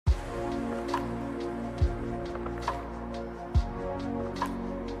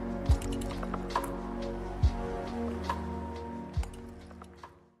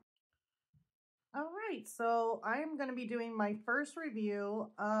so I'm going to be doing my first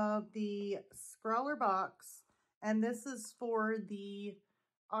review of the Scrawlr Box, and this is for the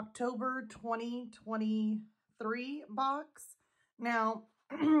October 2023 box. Now,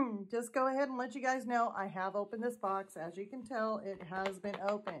 just go ahead and let you guys know I have opened this box. As you can tell, it has been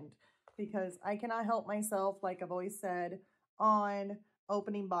opened because I cannot help myself, like I've always said, on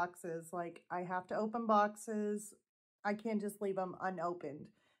opening boxes. Like, I have to open boxes. I can't just leave them unopened.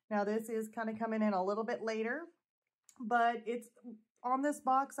 Now, this is kind of coming in a little bit later, but it's on this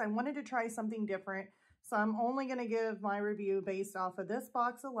box. I wanted to try something different, so I'm only going to give my review based off of this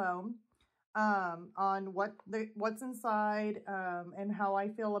box alone, on what's inside, and how I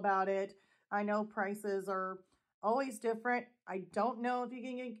feel about it. I know prices are always different. I don't know if you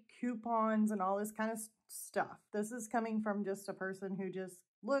can get coupons and all this kind of stuff. This is coming from just a person who just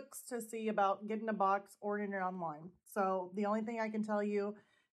looks to see about getting a box, ordering it online. So the only thing I can tell you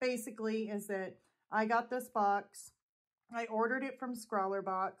basically is that I got this box. I ordered it from Scrawlr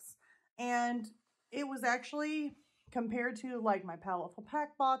Box, and it was actually, compared to like my Powerful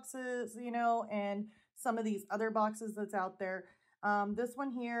Pack boxes, you know, and some of these other boxes that's out there. This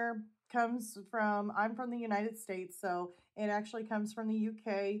one here comes from, I'm from the United States, so it actually comes from the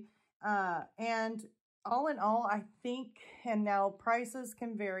UK. And all in all, I think, and now prices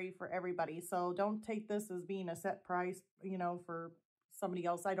can vary for everybody, so don't take this as being a set price, you know, for somebody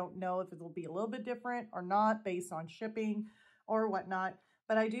else. I don't know if it'll be a little bit different or not based on shipping or whatnot,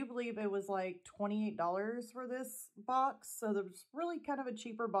 but I do believe it was like $28 for this box. So it was really kind of a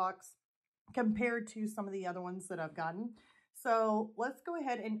cheaper box compared to some of the other ones that I've gotten. So let's go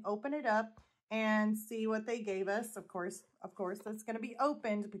ahead and open it up and see what they gave us. Of course, that's going to be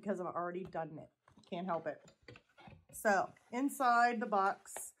opened because I've already done it. Can't help it. So inside the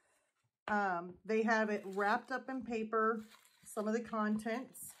box, they have it wrapped up in paper, some of the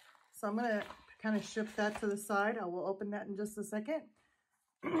contents. So I'm going to kind of shift that to the side. I will open that in just a second.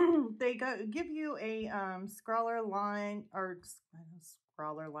 They give you a Scrawlr line, or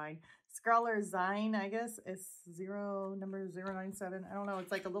Scrawlr Zine, I guess. It's number 097. I don't know.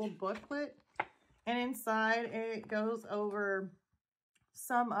 It's like a little booklet. And inside it goes over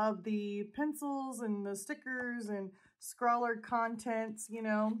some of the pencils and the stickers and Scrawlr contents, you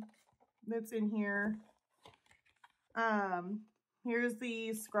know, that's in here. Here's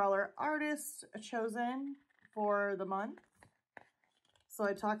the Scrawlr artist chosen for the month. So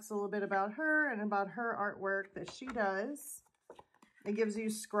it talks a little bit about her and about her artwork that she does. It gives you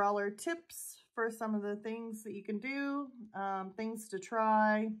Scrawlr tips for some of the things that you can do, things to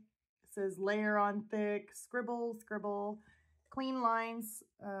try. It says layer on thick, scribble, clean lines,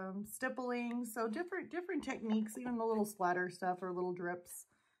 stippling. So different techniques, even the little splatter stuff or little drips.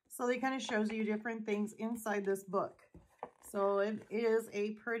 So they kind of shows you different things inside this book. So it is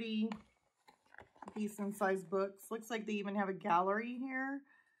a pretty decent sized book. Looks like they even have a gallery here.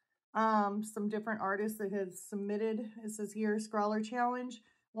 Some different artists that have submitted. It says here, Scrawlr Challenge.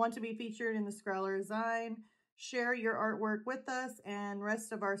 Want to be featured in the Scrawlr Zine. Share your artwork with us and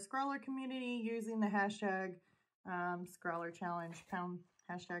rest of our Scrawlr community using the hashtag Scrawlr Challenge,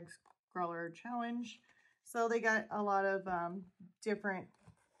 hashtag Scrawlr Challenge. So they got a lot of different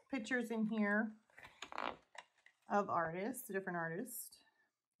pictures in here of artists, different artists.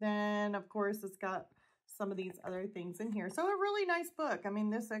 Then, of course, it's got some of these other things in here. So a really nice book. I mean,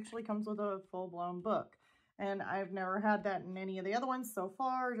 this actually comes with a full-blown book. And I've never had that in any of the other ones so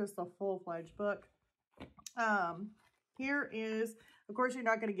far, just a full-fledged book. Here is, of course, you're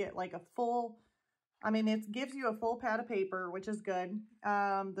not going to get like a full, I mean, it gives you a full pad of paper, which is good.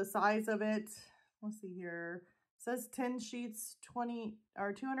 The size of it, let's see here. It says 10 sheets,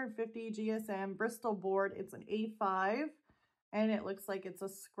 250 GSM Bristol board. It's an A5, and it looks like it's a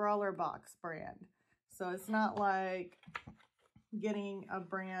Scrawlr Box brand. So it's not like getting a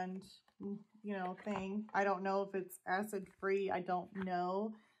brand, you know, thing. I don't know if it's acid-free. I don't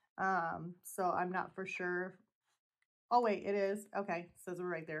know. So I'm not for sure. Oh, wait, it is. Okay, it says it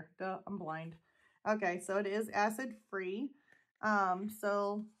right there. Duh, I'm blind. Okay, so it is acid-free.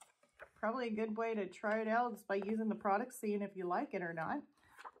 So probably a good way to try it out is by using the product, seeing if you like it or not.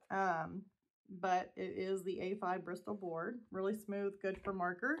 But it is the A5 Bristol board. Really smooth, good for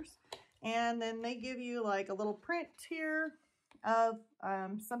markers. And then they give you like a little print here of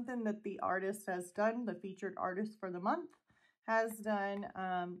something that the artist has done, the featured artist for the month has done,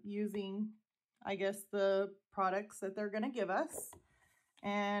 using, I guess, the products that they're going to give us.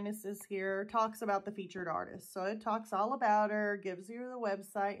 And it says here, talks about the featured artist. So it talks all about her, gives you the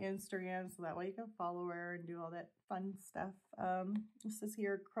website, Instagram, so that way you can follow her and do all that fun stuff. It says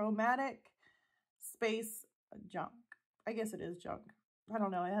here, chromatic space junk. I guess it is junk. I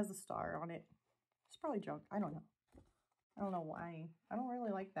don't know. It has a star on it. It's probably junk. I don't know. I don't know why. I don't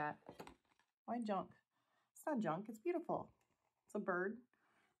really like that. Why junk? It's not junk. It's beautiful. It's a bird.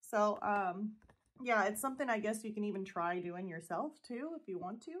 So, yeah, it's something I guess you can even try doing yourself too if you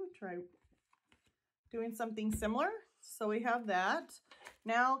want to. Try doing something similar. So we have that.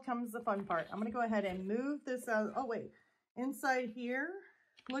 Now comes the fun part. I'm going to go ahead and move this out. Oh, wait. Inside here,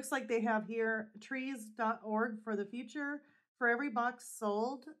 looks like they have here trees.org for the future. For every box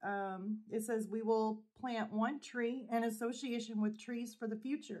sold, it says we will plant 1 tree in association with Trees for the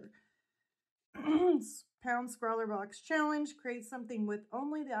Future. Pound Scrawlr Box Challenge. Create something with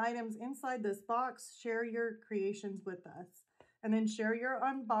only the items inside this box. Share your creations with us. And then share your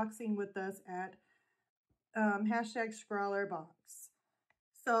unboxing with us at hashtag Scrawlr Box.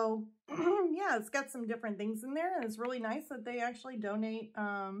 So, yeah, it's got some different things in there. And it's really nice that they actually donate.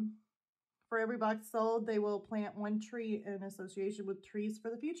 For every box sold, they will plant 1 tree in association with Trees for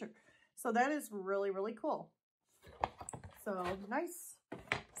the Future. So that is really, really cool. So, nice.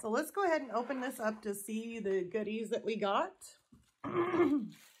 So let's go ahead and open this up to see the goodies that we got.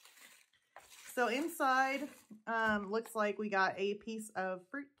 So inside, looks like we got a piece of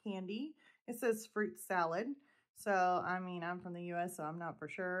fruit candy. It says fruit salad. So, I mean, I'm from the US, so I'm not for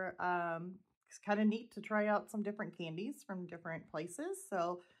sure. It's kind of neat to try out some different candies from different places.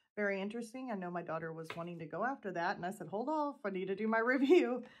 So, very interesting. I know my daughter was wanting to go after that, and I said, hold off, I need to do my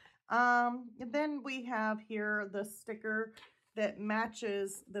review. And then we have here the sticker that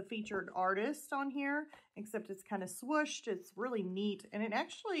matches the featured artist on here, except it's kind of swooshed. It's really neat, and it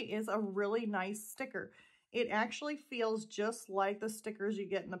actually is a really nice sticker. It actually feels just like the stickers you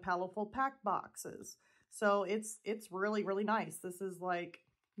get in the Powerful Pack boxes. So it's really, really nice. This is like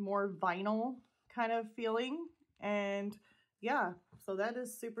more vinyl kind of feeling, and yeah, so that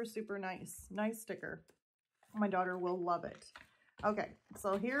is super, super nice. Nice sticker. My daughter will love it. Okay,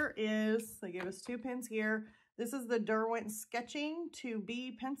 so here is, they gave us 2 pens here. This is the Derwent Sketching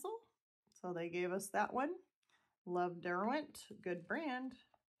 2B pencil. So they gave us that one. Love Derwent, good brand.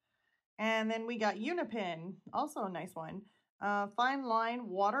 And then we got Unipen, also a nice one. Fine line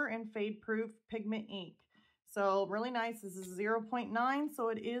water and fade proof pigment ink. So really nice. This is 0.9, so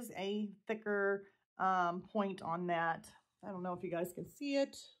it is a thicker point on that. I don't know if you guys can see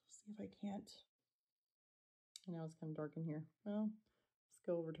it. See if I can't. I know it's kind of dark in here. Well, let's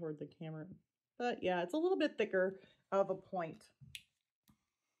go over toward the camera. But yeah, it's a little bit thicker of a point.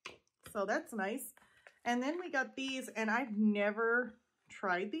 So that's nice. And then we got these, and I've never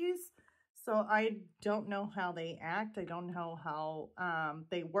tried these, so I don't know how they act. I don't know how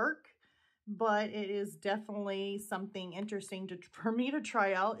they work, but it is definitely something interesting for me to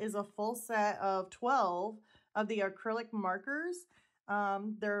try out. Is a full set of 12 of the acrylic markers.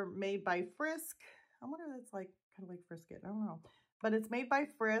 They're made by Frisk. I wonder if it's like kind of like Frisket. I don't know. But it's made by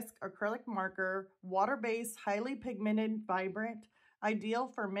Frisk, acrylic marker, water-based, highly pigmented, vibrant,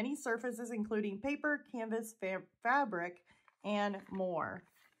 ideal for many surfaces, including paper, canvas, fabric, and more.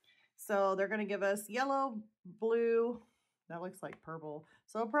 So they're going to give us yellow, blue, that looks like purple.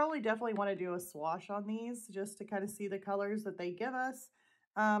 So I'll probably definitely want to do a swatch on these just to kind of see the colors that they give us.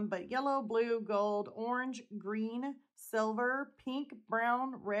 But yellow, blue, gold, orange, green, silver, pink,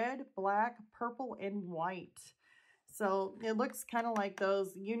 brown, red, black, purple, and white. So it looks kind of like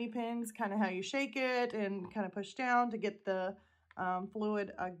those uni pins, kind of how you shake it and kind of push down to get the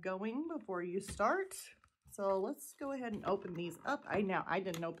fluid going before you start. So let's go ahead and open these up. I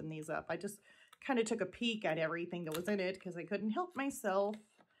didn't open these up. I just kind of took a peek at everything that was in it because I couldn't help myself.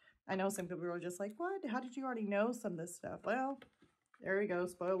 I know some people were just like, what? How did you already know some of this stuff? Well, there we go.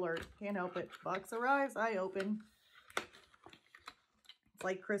 Spoiler alert. Can't help it. Box arrives. I open. It's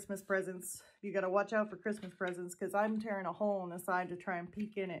like Christmas presents. You got to watch out for Christmas presents because I'm tearing a hole in the side to try and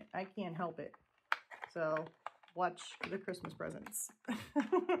peek in it. I can't help it. So watch the Christmas presents.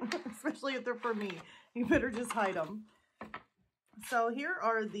 Especially if they're for me. You better just hide them. So here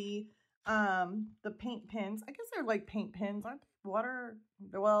are the paint pens. I guess they're like paint pens, aren't they? Water,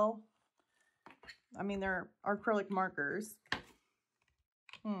 well, I mean, they're acrylic markers.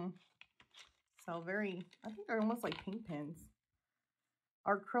 So very, I think they're almost like paint pens.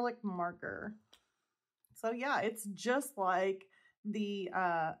 Acrylic marker. So yeah, it's just like the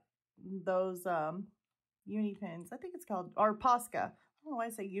those uni pens. I think it's called, or Posca. I don't know why I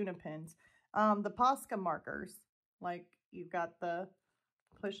say unipens. The Posca markers. Like you've got the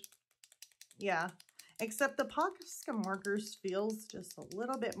push, yeah. Except the Posca markers feels just a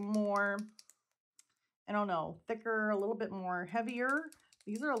little bit more, I don't know, thicker, a little bit more heavier.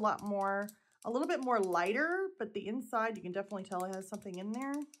 These are a little bit more lighter, but the inside, you can definitely tell it has something in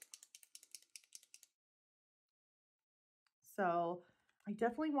there. So I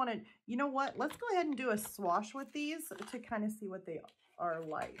definitely wanted, you know what? Let's go ahead and do a swatch with these to kind of see what they are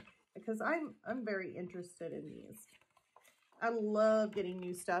like, because I'm very interested in these. I love getting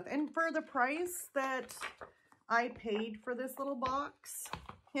new stuff. And for the price that I paid for this little box,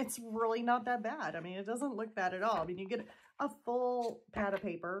 it's really not that bad. I mean, it doesn't look bad at all. I mean, you get a full pad of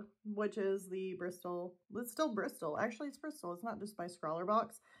paper, which is the Bristol. It's still Bristol. Actually, it's Bristol. It's not just by Scrawlr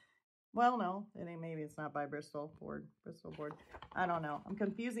Box. Well, no, maybe it's not by Bristol board. I don't know. I'm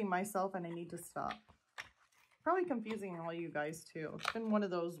confusing myself and I need to stop. Probably confusing all you guys too. It's been one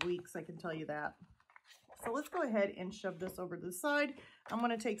of those weeks, I can tell you that. So let's go ahead and shove this over to the side. I'm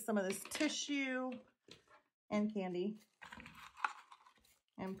going to take some of this tissue and candy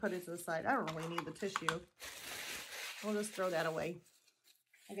and put it to the side. I don't really need the tissue. We'll just throw that away.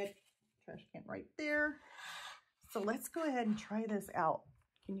 I got trash can right there. So let's go ahead and try this out.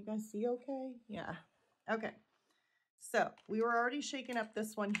 Can you guys see okay? Yeah. Okay. So we were already shaking up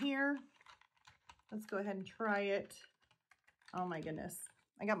this one here. Let's go ahead and try it. Oh my goodness.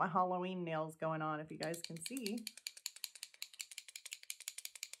 I got my Halloween nails going on, if you guys can see.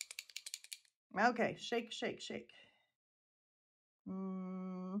 Okay, shake, shake, shake.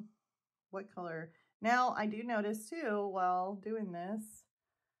 What color? Now, I do notice too, while doing this,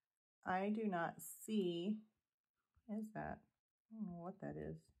 I do not see, what is that? I don't know what that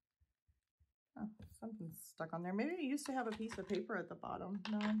is. Oh, something's stuck on there. Maybe it used to have a piece of paper at the bottom.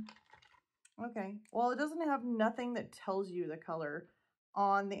 No. Okay. Well, it doesn't have nothing that tells you the color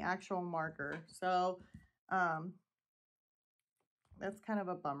on the actual marker. So, that's kind of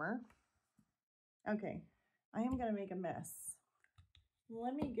a bummer. Okay. I am going to make a mess.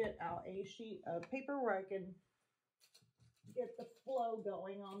 Let me get out a sheet of paper where I can get the flow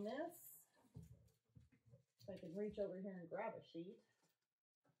going on this. So I can reach over here and grab a sheet.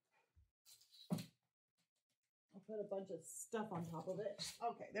 I'll put a bunch of stuff on top of it.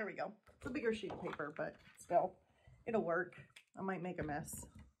 Okay, there we go. It's a bigger sheet of paper, but still, it'll work. I might make a mess.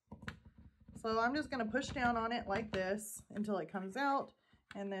 So I'm just going to push down on it like this until it comes out,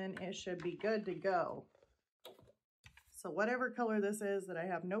 and then it should be good to go. So whatever color this is that I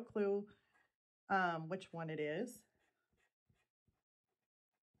have no clue which one it is.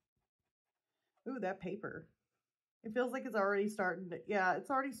 Ooh, that paper. It feels like it's already starting to, yeah,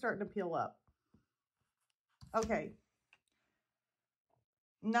 it's already starting to peel up. Okay.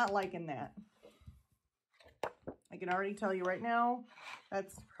 Not liking that. I can already tell you right now,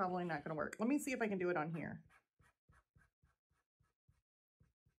 that's probably not going to work. Let me see if I can do it on here.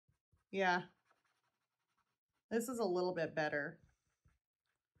 Yeah. This is a little bit better.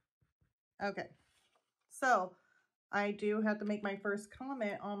 Okay. So, I do have to make my first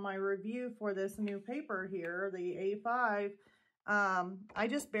comment on my review for this new paper here, the A5. I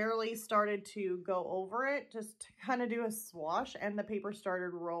just barely started to go over it, just to kind of do a swash, and the paper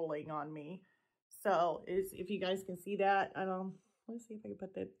started rolling on me. So, if you guys can see that, let's see if I can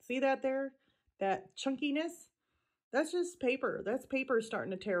put that, see that there? That chunkiness? That's just paper. That's paper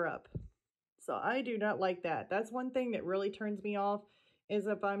starting to tear up. So I do not like that. That's one thing that really turns me off, is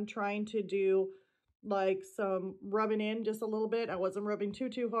if I'm trying to do like some rubbing in just a little bit. I wasn't rubbing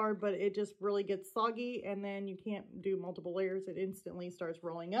too hard, but it just really gets soggy, and then you can't do multiple layers. It instantly starts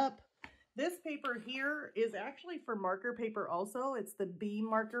rolling up. This paper here is actually for marker paper also. It's the B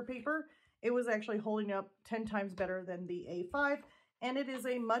marker paper. It was actually holding up 10 times better than the A5, and it is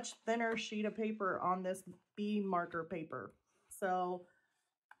a much thinner sheet of paper on this B marker paper. So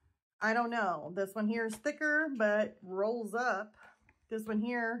I don't know. This one here is thicker, but rolls up. This one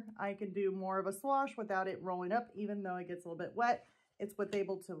here, I can do more of a swash without it rolling up, even though it gets a little bit wet. It's what's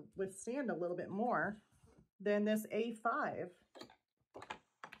able to withstand a little bit more than this A5.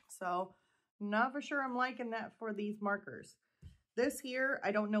 So, not for sure I'm liking that for these markers. This here,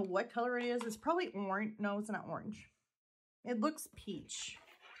 I don't know what color it is. It's probably orange. No, it's not orange. It looks peach.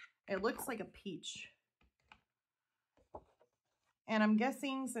 It looks like a peach. And I'm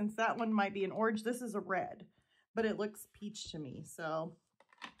guessing since that one might be an orange, this is a red. But it looks peach to me, so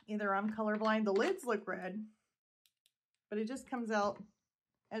either I'm colorblind. The lids look red, but it just comes out,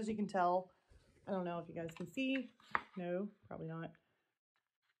 as you can tell. I don't know if you guys can see. No, probably not.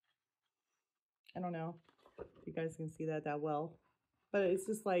 I don't know if you guys can see that well, but it's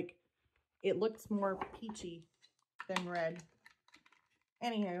just like, it looks more peachy than red.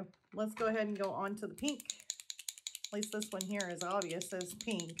 Anywho, let's go ahead and go on to the pink. At least this one here is obvious as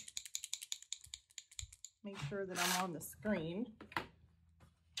pink. Make sure that I'm on the screen.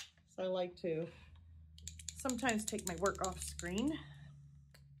 So I like to sometimes take my work off screen.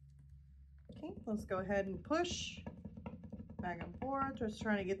 Okay, let's go ahead and push back and forth. Just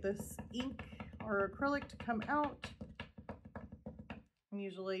trying to get this ink or acrylic to come out. I'm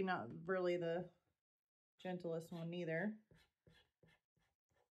usually not really the gentlest one either.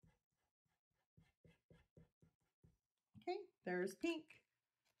 Okay, there's pink.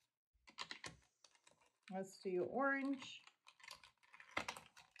 Let's do orange.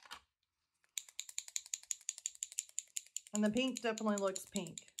 And the pink definitely looks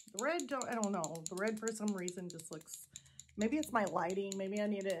pink. The red, I don't know. The red for some reason just looks, maybe it's my lighting. Maybe I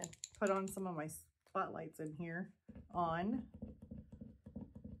need to put on some of my spotlights in here on.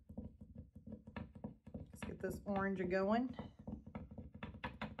 Let's get this orange going.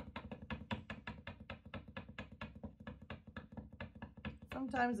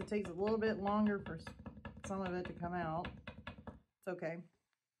 Sometimes it takes a little bit longer for some of it to come out. It's okay.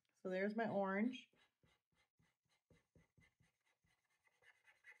 So there's my orange.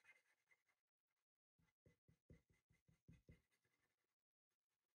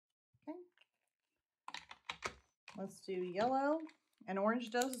 Okay. Let's do yellow. And orange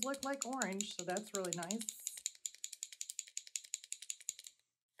does look like orange, so that's really nice.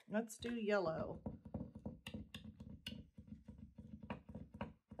 Let's do yellow.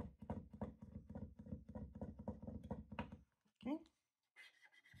 Okay.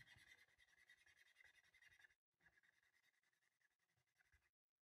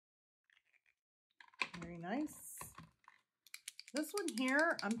 Very nice. This one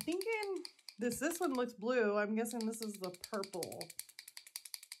here, I'm thinking this one looks blue. I'm guessing this is the purple.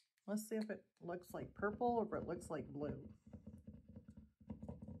 Let's see if it looks like purple or if it looks like blue.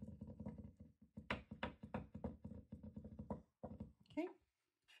 Okay.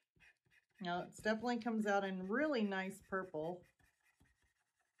 Now it definitely comes out in really nice purple.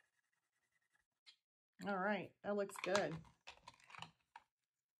 All right, that looks good.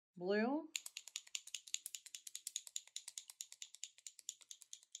 Blue.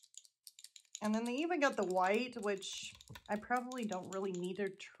 And then they even got the white, which I probably don't really need to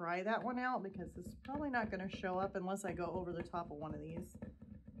try that one out because it's probably not going to show up unless I go over the top of one of these.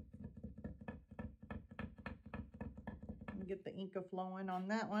 Get the ink flowing on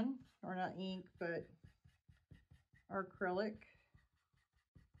that one, or not ink, but acrylic.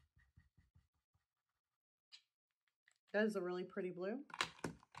 That is a really pretty blue.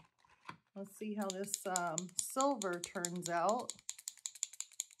 Let's see how this silver turns out.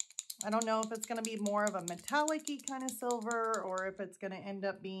 I don't know if it's going to be more of a metallic-y kind of silver or if it's going to end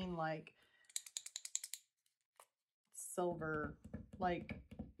up being like silver, like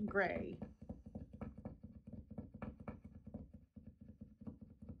gray.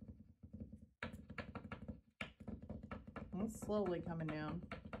 It's slowly coming down.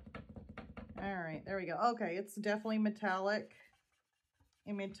 All right, there we go. Okay, it's definitely metallic.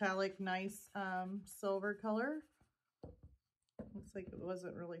 A metallic, nice silver color. Looks like it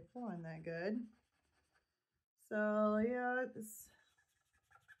wasn't really flowing that good. So yeah, it's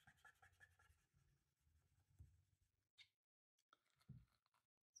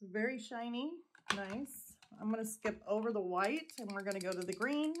very shiny, nice. I'm gonna skip over the white and we're gonna go to the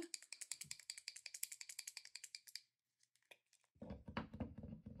green.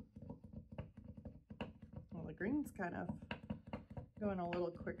 Well, the green's kind of going a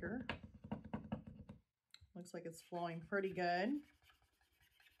little quicker. Looks like it's flowing pretty good.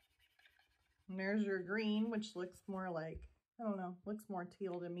 And there's your green, which looks more like, I don't know, looks more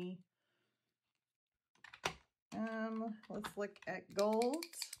teal to me. Let's look at gold.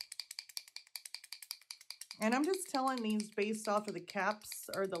 And I'm just telling these based off of the caps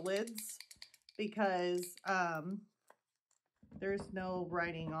or the lids because there's no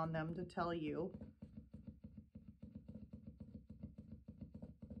writing on them to tell you.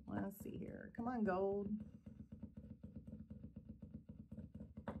 Let's see here. Come on, gold.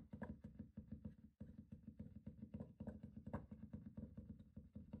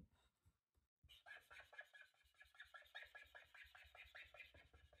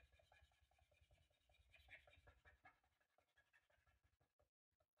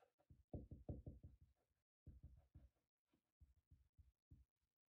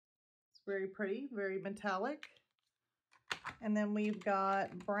 It's very pretty, very metallic. And then we've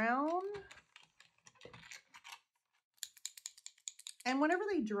got brown. And whenever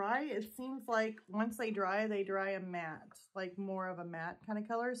they dry, it seems like once they dry a matte, like more of a matte kind of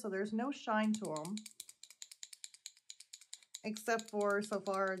color. So there's no shine to them. Except for, so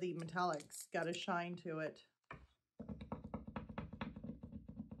far, the metallics got a shine to it.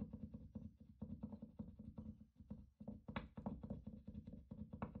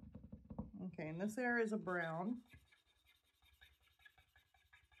 Okay, and this area is a brown.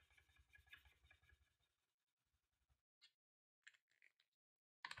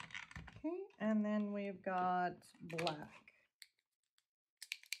 Okay, and then we've got black.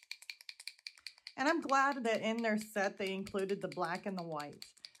 And I'm glad that in their set they included the black and the white.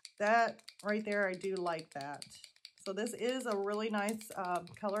 That right there, I do like that. So this is a really nice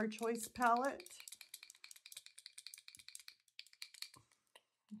color choice palette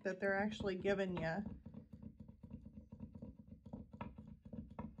that they're actually giving you.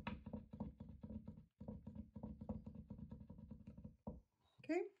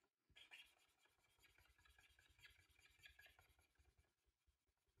 Okay.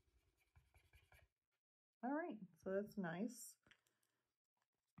 All right, so that's nice.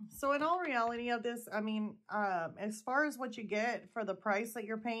 So in all reality of this, I mean, as far as what you get for the price that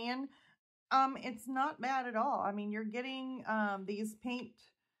you're paying, it's not bad at all. I mean, you're getting these paint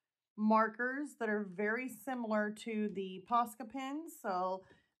markers that are very similar to the Posca pens. So,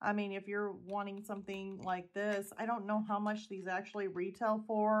 I mean, if you're wanting something like this, I don't know how much these actually retail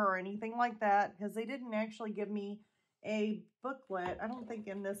for or anything like that, because they didn't actually give me a booklet. I don't think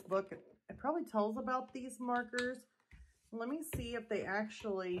in this book, it probably tells about these markers. Let me see if they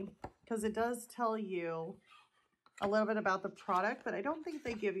actually, because it does tell you a little bit about the product, but I don't think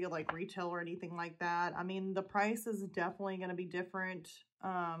they give you like retail or anything like that. I mean, the price is definitely going to be different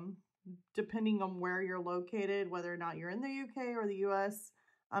depending on where you're located, whether or not you're in the UK or the US.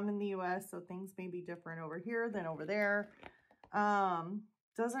 I'm in the US, so things may be different over here than over there.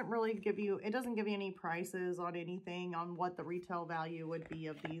 Doesn't really give you, it doesn't give you any prices on anything on what the retail value would be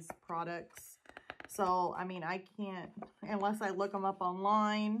of these products. So, I mean, I can't, unless I look them up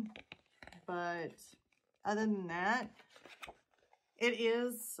online, but other than that, it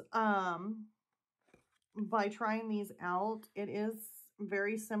is, by trying these out, it is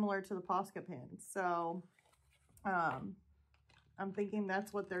very similar to the Posca pens. So, I'm thinking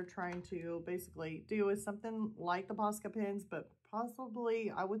that's what they're trying to basically do, is something like the Posca pens, but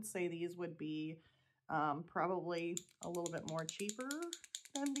possibly, I would say these would be probably a little bit more cheaper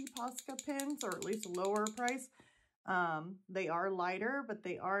than the Posca pens, or at least a lower price. They are lighter, but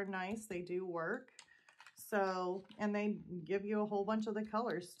they are nice. They do work. So, and they give you a whole bunch of the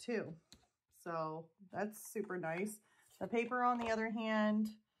colors too. So that's super nice. The paper on the other hand,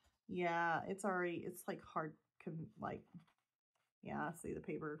 yeah, it's like hard, like, yeah, see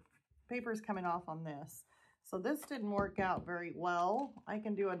the paper's coming off on this. So this didn't work out very well. I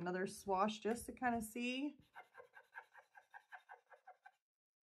can do another swatch just to kind of see.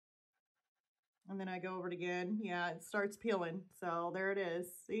 And then I go over it again. Yeah, it starts peeling. So there it is.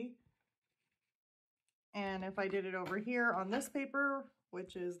 See? And if I did it over here on this paper,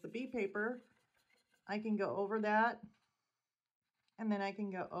 which is the B paper, I can go over that. And then I can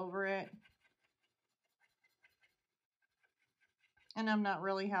go over it. And I'm not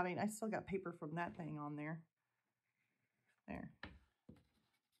really having, I still got paper from that thing on there. There.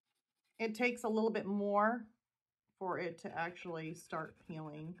 It takes a little bit more for it to actually start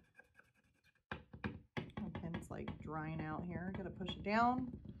peeling. My pen's like drying out here. Gotta push it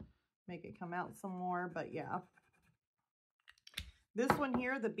down, make it come out some more, but yeah. This one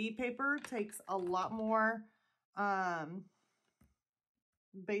here, the B paper, takes a lot more.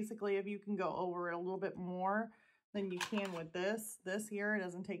 Basically, if you can go over it a little bit more than you can with this. This here, it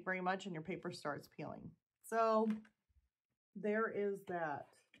doesn't take very much and your paper starts peeling. So there is that.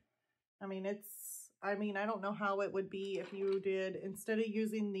 I mean, I don't know how it would be if you did, instead of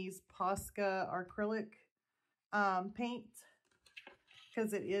using these Posca acrylic paint,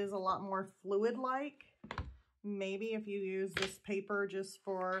 because it is a lot more fluid-like. Maybe if you use this paper just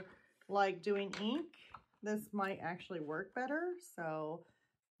for like doing ink, this might actually work better. So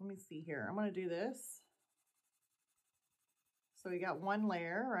let me see here. I'm going to do this. So we got one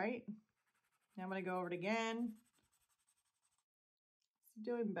layer, right? Now I'm going to go over it again. It's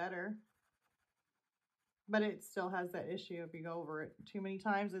doing better. But it still has that issue. If you go over it too many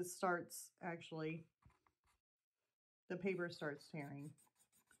times, it starts actually, the paper starts tearing.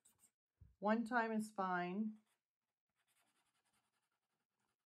 One time is fine.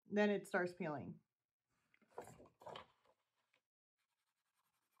 Then it starts peeling.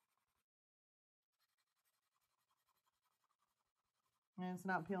 And it's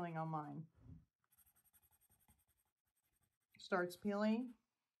not peeling on mine. Starts peeling.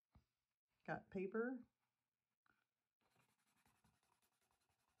 Got paper.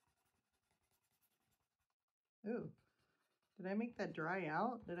 Ooh, did I make that dry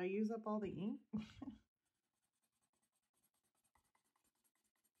out? Did I use up all the ink?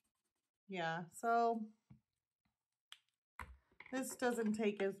 Yeah, so this doesn't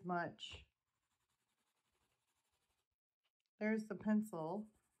take as much. There's the pencil.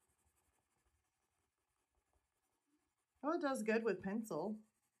 Oh, it does good with pencil.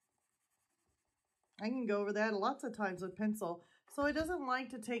 I can go over that lots of times with pencil. So it doesn't like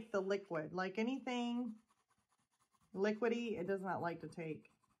to take the liquid. Like anything liquidy, it does not like to take.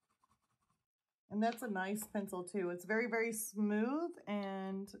 And that's a nice pencil too. It's very, very smooth,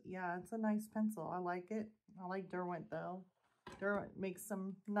 and yeah, it's a nice pencil. I like it. I like Derwent though. Derwent makes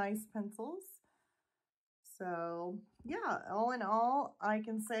some nice pencils. So yeah, all in all, I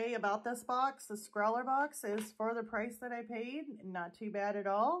can say about this box, the Scrawlr box is for the price that I paid, not too bad at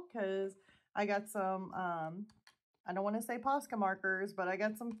all, because I got some, I don't want to say Posca markers, but I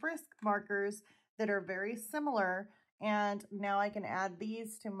got some Frisk markers that are very similar. And now I can add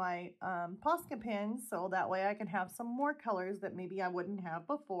these to my Posca pens, so that way I can have some more colors that maybe I wouldn't have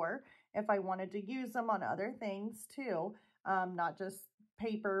before if I wanted to use them on other things too, not just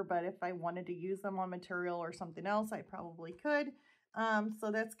paper, but if I wanted to use them on material or something else, I probably could.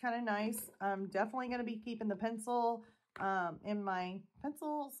 So that's kind of nice. I'm definitely going to be keeping the pencil in my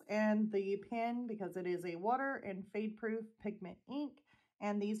pencils and the pen because it is a water and fade proof pigment ink,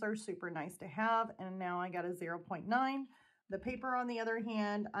 and these are super nice to have. And now I got a 0.9. The paper, on the other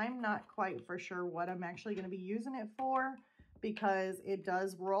hand, I'm not quite for sure what I'm actually going to be using it for, because it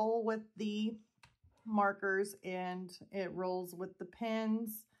does roll with the markers and it rolls with the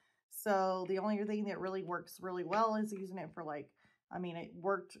pens. So the only thing that really works really well is using it for, like, I mean, it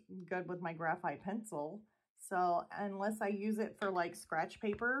worked good with my graphite pencil. So unless I use it for like scratch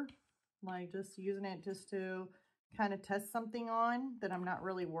paper, like just using it just to kind of test something on that I'm not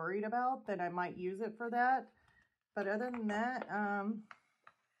really worried about, then I might use it for that. But other than that,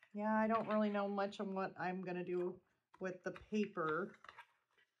 yeah, I don't really know much on what I'm going to do with the paper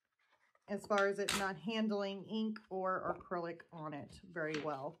as far as it not handling ink or acrylic on it very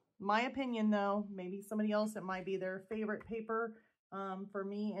well. My opinion though, maybe somebody else, it might be their favorite paper. For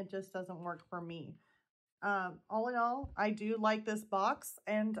me, it just doesn't work for me. All in all, I do like this box,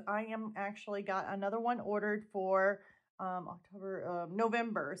 and I am actually got another one ordered for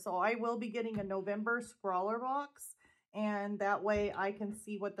November. So I will be getting a November Scrawlr box, and that way I can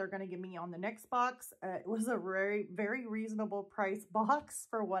see what they're going to give me on the next box. It was a very, very reasonable price box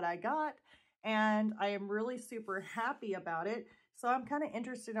for what I got, and I am really super happy about it. So I'm kind of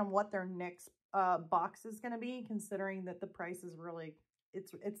interested in what their next box is going to be, considering that the price is really,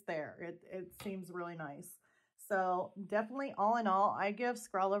 it's there. It seems really nice. So definitely, all in all, I give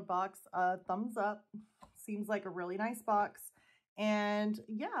Scrawlr Box a thumbs up. Seems like a really nice box. And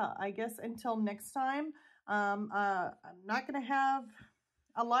yeah, I guess until next time, I'm not going to have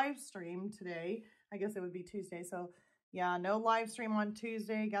a live stream today. I guess it would be Tuesday. So yeah, no live stream on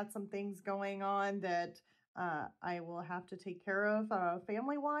Tuesday. Got some things going on that I will have to take care of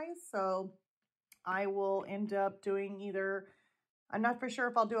family-wise. So I will end up doing either, I'm not for sure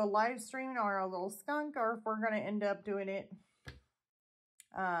if I'll do a live stream or a little skunk, or if we're going to end up doing it,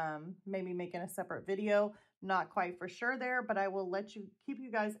 maybe making a separate video. Not quite for sure there, but I will keep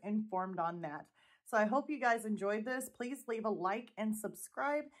you guys informed on that. So I hope you guys enjoyed this. Please leave a like and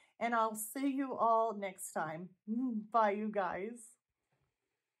subscribe, and I'll see you all next time. Bye, you guys.